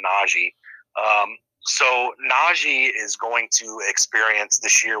thoughts on Najee. So Najee is going to experience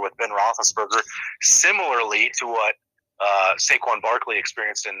this year with Ben Roethlisberger similarly to what Saquon Barkley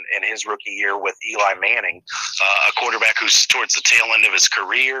experienced in his rookie year with Eli Manning, a quarterback who's towards the tail end of his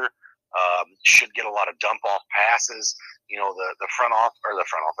career, should get a lot of dump-off passes. The front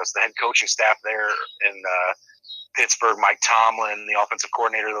office, the head coaching staff there in Pittsburgh, Mike Tomlin, the offensive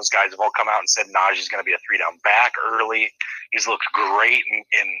coordinator, those guys have all come out and said Najee's going to be a 3-down back early. He's looked great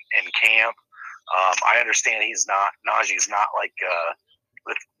in camp. I understand Najee's not like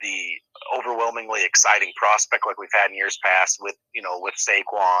the overwhelmingly exciting prospect like we've had in years past with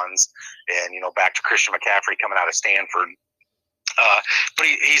Saquon's and, back to Christian McCaffrey coming out of Stanford. But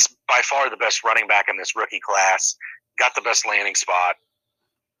he's by far the best running back in this rookie class, got the best landing spot.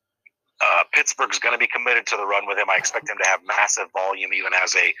 Pittsburgh's going to be committed to the run with him. I expect him to have massive volume even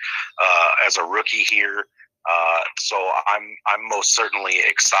as a rookie here. So I'm most certainly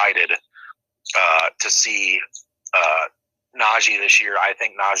excited to see Najee this year. I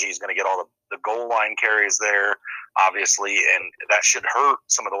think Najee is going to get all the goal line carries there, obviously, and that should hurt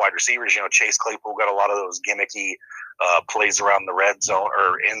some of the wide receivers. Chase Claypool got a lot of those gimmicky plays around the red zone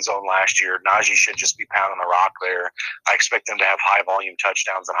or end zone last year. Najee should just be pounding the rock there. I expect them to have high volume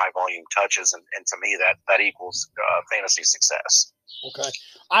touchdowns and high volume touches, and to me that equals fantasy success. Okay,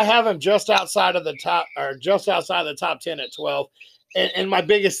 I have him just outside of the top 10 at 12. And my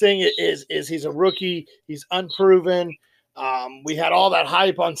biggest thing is he's a rookie. He's unproven. We had all that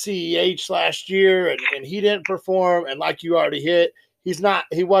hype on CEH last year, and he didn't perform. And like you already hit, he's not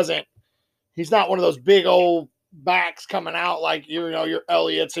one of those big old backs coming out like your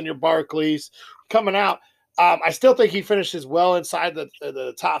Elliott's and your Barkleys coming out. I still think he finishes well inside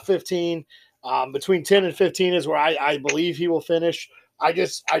the top 15. Between 10 and 15 is where I believe he will finish. I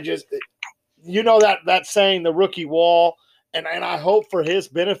just that saying, the rookie wall, and I hope for his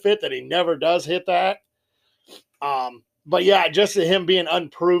benefit that he never does hit that. But yeah, just him being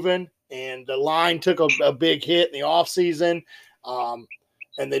unproven, and the line took a big hit in the offseason,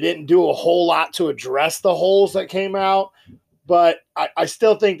 and they didn't do a whole lot to address the holes that came out. But I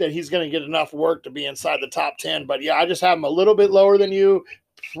still think that he's going to get enough work to be inside the top 10. But yeah, I just have him a little bit lower than you,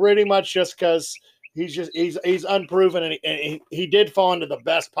 pretty much just because he's unproven, and he did fall into the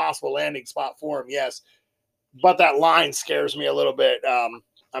best possible landing spot for him, yes. But that line scares me a little bit.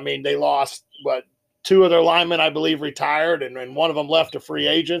 I mean, they lost, two of their linemen, I believe, retired, and one of them left to free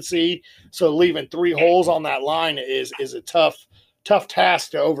agency. So leaving 3 holes on that line is a tough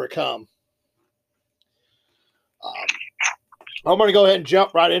task to overcome. I'm going to go ahead and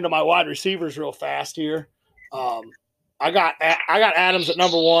jump right into my wide receivers real fast here. I got Adams at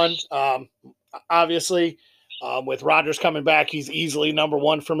number 1. Obviously, with Rodgers coming back, he's easily number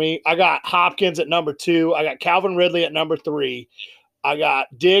 1 for me. I got Hopkins at number 2. I got Calvin Ridley at number 3. I got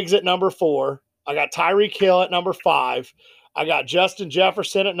Diggs at number 4. I got Tyreek Hill at number 5. I got Justin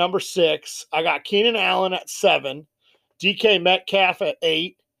Jefferson at number 6. I got Keenan Allen at 7. DK Metcalf at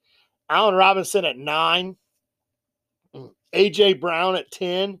 8. Allen Robinson at 9. A.J. Brown at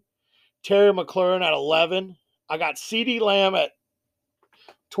 10. Terry McLaurin at 11. I got CeeDee Lamb at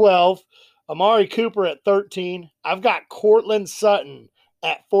 12. Amari Cooper at 13. I've got Courtland Sutton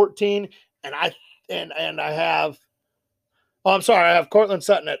at 14. And I have – I have Courtland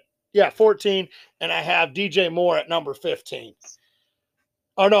Sutton at 14. And I have DJ Moore at number 15.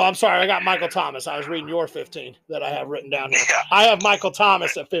 Oh, no, I'm sorry. I got Michael Thomas. I was reading your 15 that I have written down here. Yeah. I have Michael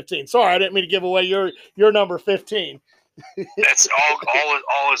Thomas at 15. Sorry, I didn't mean to give away your number 15. That's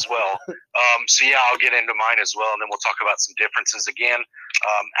all as well. So yeah, I'll get into mine as well, and then we'll talk about some differences again.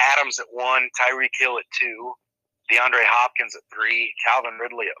 Adams at 1, Tyreek Hill at 2, DeAndre Hopkins at 3, Calvin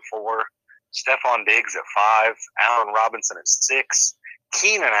Ridley at 4, Stephon Diggs at 5, Allen Robinson at 6,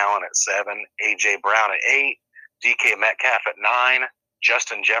 Keenan Allen at 7, A.J. Brown at 8, DK Metcalf at 9,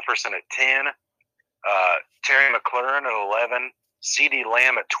 Justin Jefferson at 10, Terry McLaurin at 11, CeeDee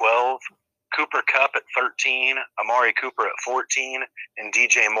Lamb at 12, Cooper Kupp at 13, Amari Cooper at 14, and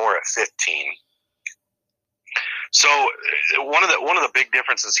DJ Moore at 15. So one of the big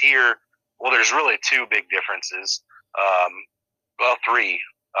differences here, well, there's really 2 big differences. 3,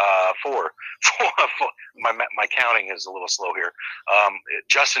 4. My counting is a little slow here.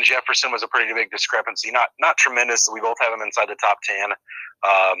 Justin Jefferson was a pretty big discrepancy. Not tremendous. We both have him inside the top 10.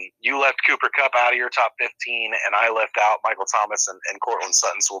 You left Cooper Kupp out of your top 15, and I left out Michael Thomas and Courtland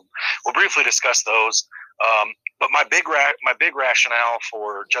Sutton. So we'll briefly discuss those. But my big rationale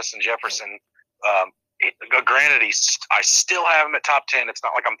for Justin Jefferson, granted, I still have him at top 10. It's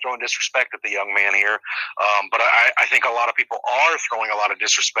not like I'm throwing disrespect at the young man here, but I think a lot of people are throwing a lot of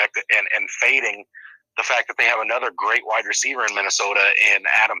disrespect and fading the fact that they have another great wide receiver in Minnesota in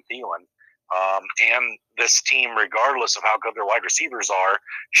Adam Thielen. And this team, regardless of how good their wide receivers are,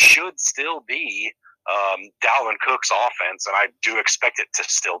 should still be Dalvin Cook's offense, and I do expect it to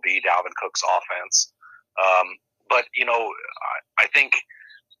still be Dalvin Cook's offense. But, I think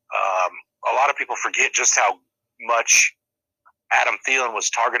a lot of people forget just how much Adam Thielen was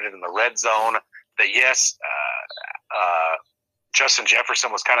targeted in the red zone. That, yes, Justin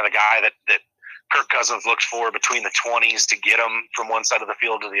Jefferson was kind of the guy that Kirk Cousins looked for between the 20s to get him from one side of the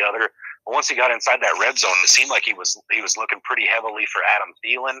field to the other. But once he got inside that red zone, it seemed like he was looking pretty heavily for Adam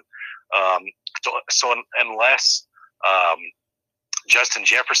Thielen. So unless Justin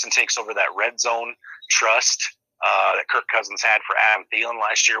Jefferson takes over that red zone trust that Kirk Cousins had for Adam Thielen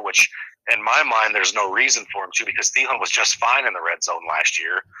last year, which in my mind there's no reason for him to, because Thielen was just fine in the red zone last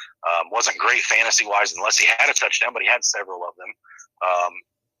year. Wasn't great fantasy-wise unless he had a touchdown, but he had several of them.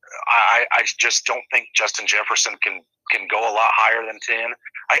 I just don't think Justin Jefferson can go a lot higher than 10.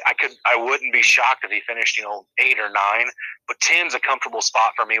 I wouldn't be shocked if he finished 8 or 9, but 10's a comfortable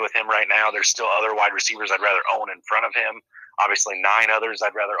spot for me with him right now. There's still other wide receivers I'd rather own in front of him. Obviously 9 others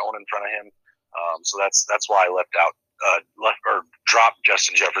I'd rather own in front of him. So that's why I dropped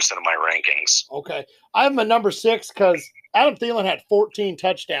Justin Jefferson in my rankings. Okay, I have him at number 6 because Adam Thielen had 14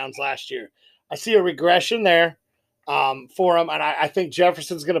 touchdowns last year. I see a regression there for him, and I think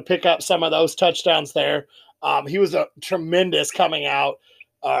Jefferson's going to pick up some of those touchdowns there. He was a tremendous coming out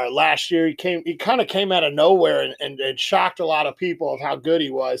last year. He kind of came out of nowhere and shocked a lot of people of how good he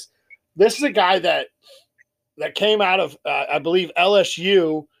was. This is a guy that came out of I believe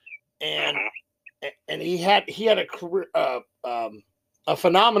LSU, and he had a career a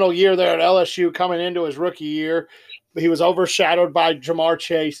phenomenal year there at LSU coming into his rookie year. He was overshadowed by Jamar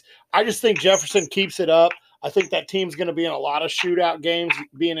Chase. I just think Jefferson keeps it up. I think that team's going to be in a lot of shootout games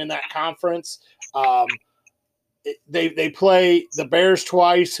being in that conference. They play the Bears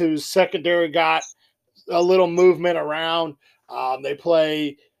twice, whose secondary got a little movement around. They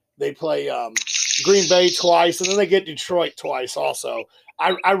play Green Bay twice, and then they get Detroit twice also.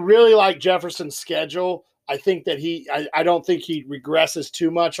 I really like Jefferson's schedule. I think that I don't think he regresses too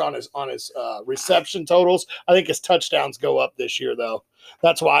much on his reception totals. I think his touchdowns go up this year, though.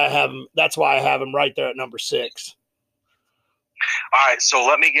 That's why I have him right there at number 6. All right, so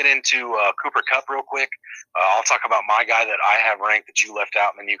let me get into Cooper Kupp real quick. I'll talk about my guy that I have ranked that you left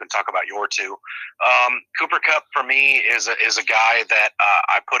out, and then you can talk about your two. Cooper Kupp for me is a guy that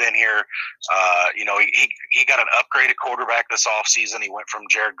I put in here. He got an upgraded quarterback this offseason. He went from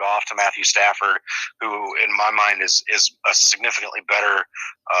Jared Goff to Matthew Stafford, who in my mind is a significantly better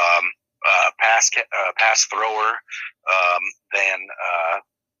pass thrower than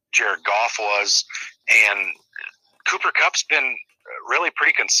Jared Goff was, and Cooper Kupp's been really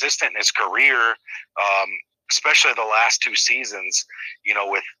pretty consistent in his career, especially the last 2 seasons.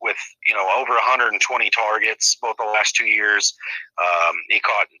 With over 120 targets both the last 2 years. He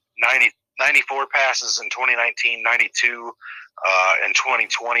caught 94 passes in 2019, 92 in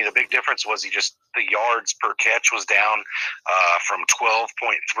 2020. The big difference was the yards per catch was down from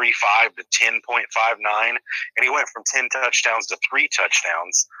 12.35 to 10.59, and he went from 10 touchdowns to 3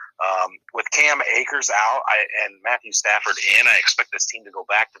 touchdowns. With Cam Akers out and Matthew Stafford in, I expect this team to go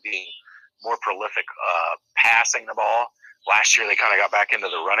back to being more prolific passing the ball. Last year, they kind of got back into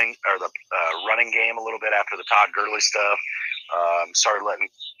the running game a little bit after the Todd Gurley stuff. Started letting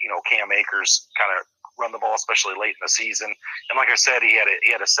Cam Akers kind of run the ball, especially late in the season. And like I said, he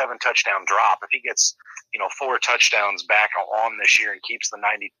had a 7 touchdown drop. If he gets 4 touchdowns back on this year and keeps the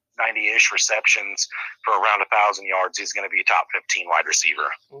 90-ish receptions for around 1,000 yards, he's going to be a top 15 wide receiver.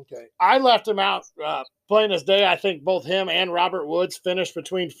 Okay. I left him out playing this day. I think both him and Robert Woods finished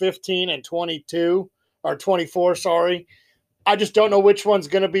between 15 and 22 or 24, sorry. I just don't know which one's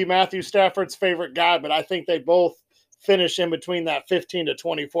going to be Matthew Stafford's favorite guy, but I think they both finish in between that 15 to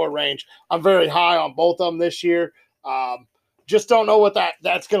 24 range. I'm very high on both of them this year. Just don't know what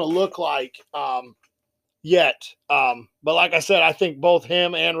that's going to look like yet. But like I said, I think both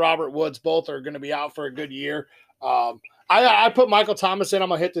him and Robert Woods both are going to be out for a good year. I put Michael Thomas in. I'm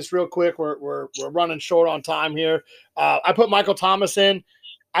going to hit this real quick. We're running short on time here. I put Michael Thomas in.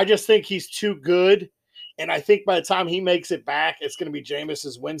 I just think he's too good. And I think by the time he makes it back, it's going to be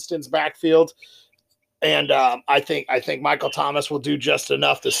Jameis Winston's backfield. And I think Michael Thomas will do just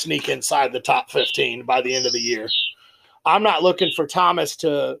enough to sneak inside the top 15 by the end of the year. I'm not looking for Thomas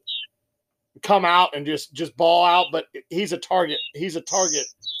to come out and just ball out, but he's a target. He's a target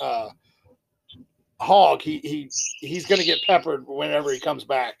hog. He's going to get peppered whenever he comes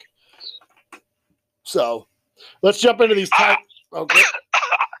back. So let's jump into these tight. Okay.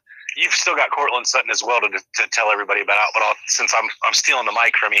 You've still got Courtland Sutton as well to tell everybody about, but since I'm stealing the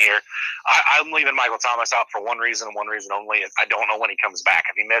mic from you here, I'm leaving Michael Thomas out for one reason and one reason only. I don't know when he comes back.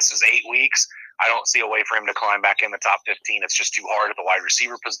 If he misses 8 weeks, I don't see a way for him to climb back in the top 15. It's just too hard at the wide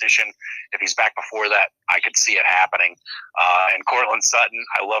receiver position. If he's back before that, I could see it happening. And Courtland Sutton,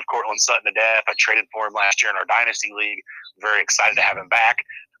 I love Courtland Sutton to death. I traded for him last year in our Dynasty League. Very excited to have him back.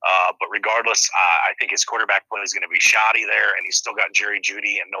 But regardless, I think his quarterback play is going to be shoddy there, and he's still got Jerry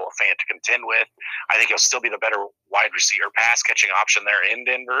Jeudy and Noah Fant to contend with. I think he'll still be the better wide receiver pass-catching option there in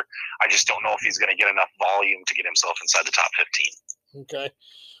Denver. I just don't know if he's going to get enough volume to get himself inside the top 15.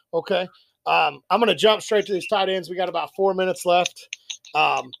 Okay. I'm going to jump straight to these tight ends. We got about 4 minutes left.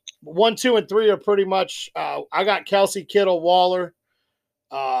 1, 2, and 3 are pretty much I got Kelsey, Kittle, Waller.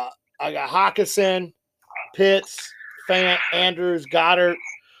 I got Hockenson, Pitts, Fant, Andrews, Goddard,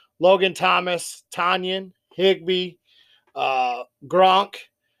 Logan Thomas, Tanyan, Higbee, Gronk,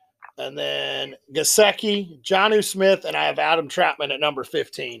 and then Gesicki, Jonnu Smith, and I have Adam Trautman at number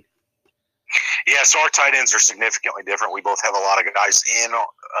 15. Yeah, so our tight ends are significantly different. We both have a lot of guys in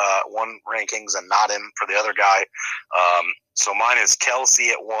one rankings and not in for the other guy. So mine is Kelsey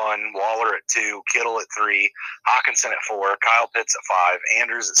at 1, Waller at 2, Kittle at 3, Hockenson at 4, Kyle Pitts at 5,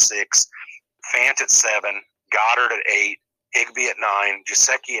 Andrews at 6, Fant at 7, Goddard at 8, Higbee at 9,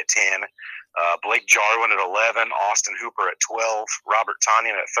 Gesicki at 10, Blake Jarwin at 11, Austin Hooper at 12, Robert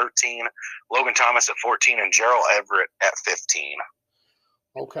Tanyan at 13, Logan Thomas at 14, and Gerald Everett at 15.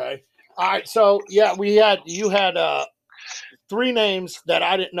 Okay. All right. So, yeah, you had 3 names that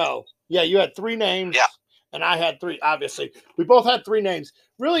I didn't know. Yeah, you had 3 names. Yeah. And I had 3, obviously. We both had 3 names.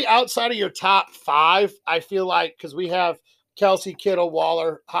 Really outside of your top 5, I feel like, because we have Kelsey, Kittle,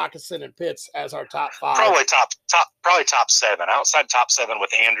 Waller, Hockenson, and Pitts as our top 5. Probably top 7. Outside top 7 with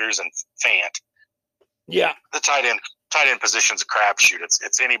Andrews and Fant. Yeah, the tight end position's a crapshoot.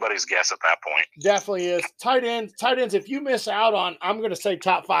 It's anybody's guess at that point. Definitely is. Tight ends. If you miss out on, I'm going to say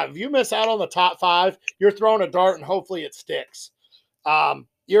top 5. If you miss out on the top 5, you're throwing a dart and hopefully it sticks.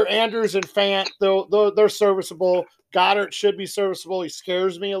 Your Andrews and Fant, they're serviceable. Goddard should be serviceable. He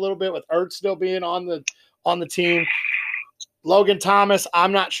scares me a little bit with Ertz still being on the team. Logan Thomas,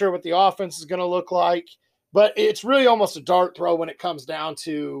 I'm not sure what the offense is going to look like, but it's really almost a dart throw when it comes down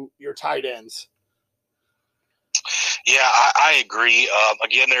to your tight ends. Yeah, I agree.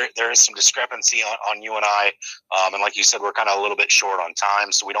 Again, there is some discrepancy on you and I, and like you said, we're kind of a little bit short on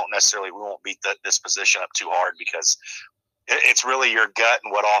time, so we won't beat this position up too hard because it's really your gut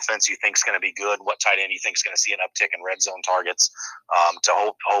and what offense you think is going to be good, what tight end you think is going to see an uptick in red zone targets.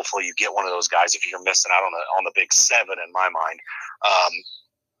 Hopefully you get one of those guys if you're missing out on the big 7 in my mind.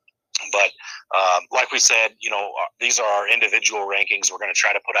 But like we said, these are our individual rankings. We're going to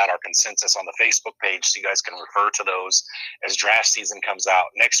try to put out our consensus on the Facebook page so you guys can refer to those as draft season comes out.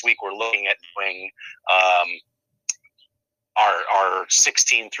 Next week, we're looking at doing our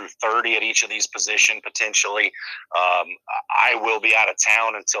 16 through 30 at each of these position potentially. I will be out of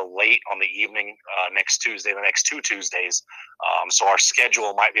town until late on the evening next Tuesday, the next 2 Tuesdays. So our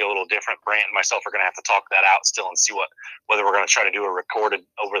schedule might be a little different. Brant and myself are going to have to talk that out still and see whether we're going to try to do a recorded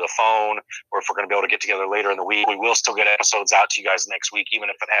over the phone or if we're going to be able to get together later in the week. We will still get episodes out to you guys next week, even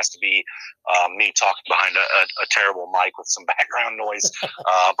if it has to be me talking behind a terrible mic with some background noise.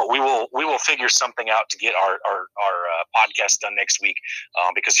 But we will figure something out to get our podcast done next week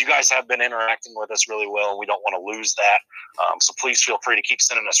because you guys have been interacting with us really well. We don't want to lose that. So please feel free to keep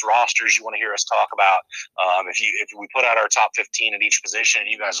sending us rosters you want to hear us talk about. If we put out our top 15 at each position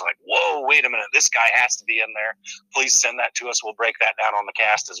and you guys are like, whoa, wait a minute, this guy has to be in there, please send that to us. We'll break that down on the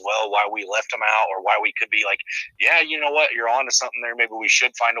cast as well, why we left him out or why we could be like, yeah, you know what, you're on to something there. Maybe we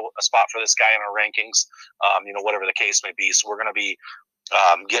should find a spot for this guy in our rankings, whatever the case may be. So we're going to be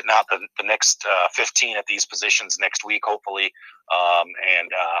getting out the next 15 at these positions next week, hopefully.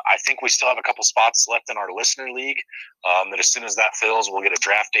 I think we still have a couple spots left in our listener league that as soon as that fills, we'll get a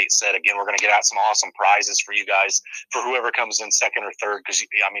draft date set. Again, we're going to get out some awesome prizes for you guys for whoever comes in second or third because,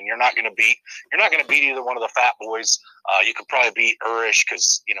 you're not going to beat either one of the fat boys. You could probably beat Urish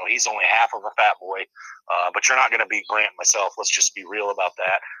because, he's only half of a fat boy. But you're not going to beat Grant and myself. Let's just be real about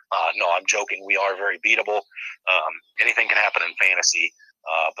that. No, I'm joking. We are very beatable. Anything can happen in fantasy.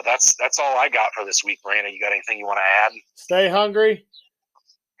 But that's all I got for this week, Brandon. You got anything you want to add? Stay hungry.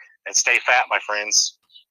 And stay fat, my friends.